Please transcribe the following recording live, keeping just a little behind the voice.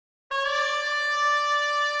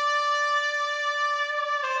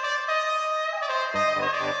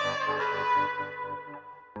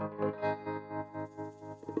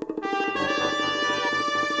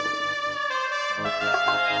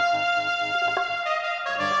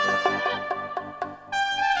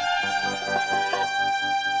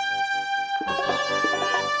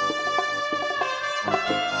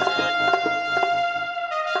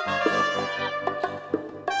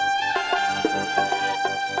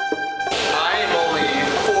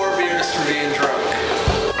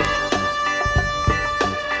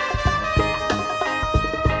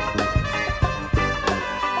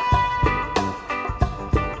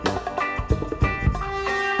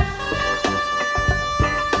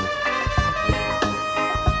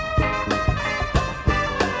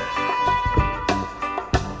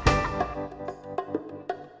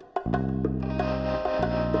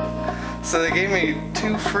So they gave me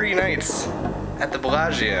 2 free nights at the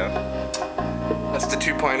Bellagio. That's the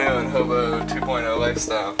 2.0 and Hobo 2.0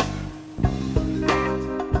 lifestyle.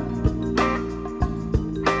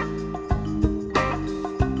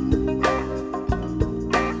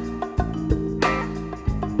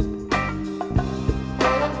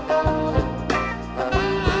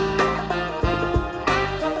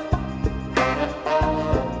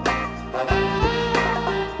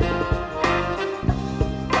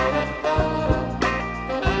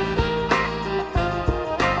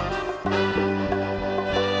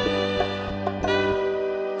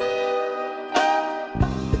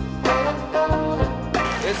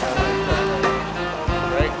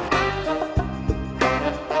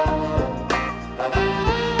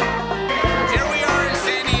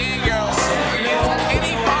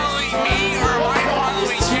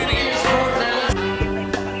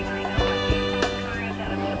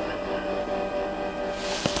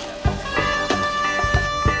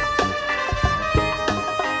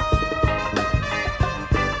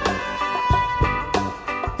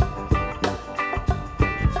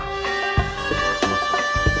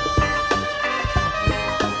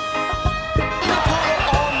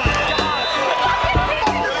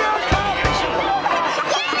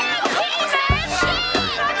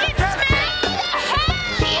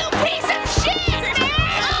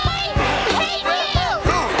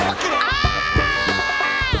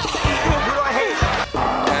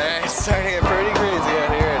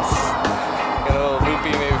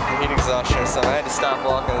 So I had to stop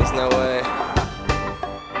walking, there's no way.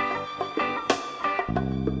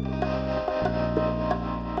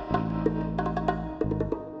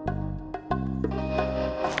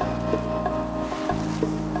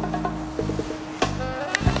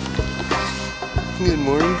 Good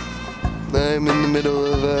morning. I'm in the middle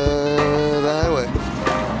of the highway.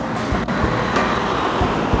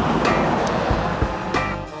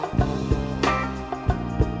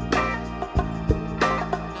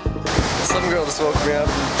 Some girl just woke me up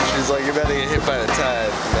and she's like, you're about to get hit by the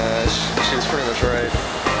tide. And she was pretty much right.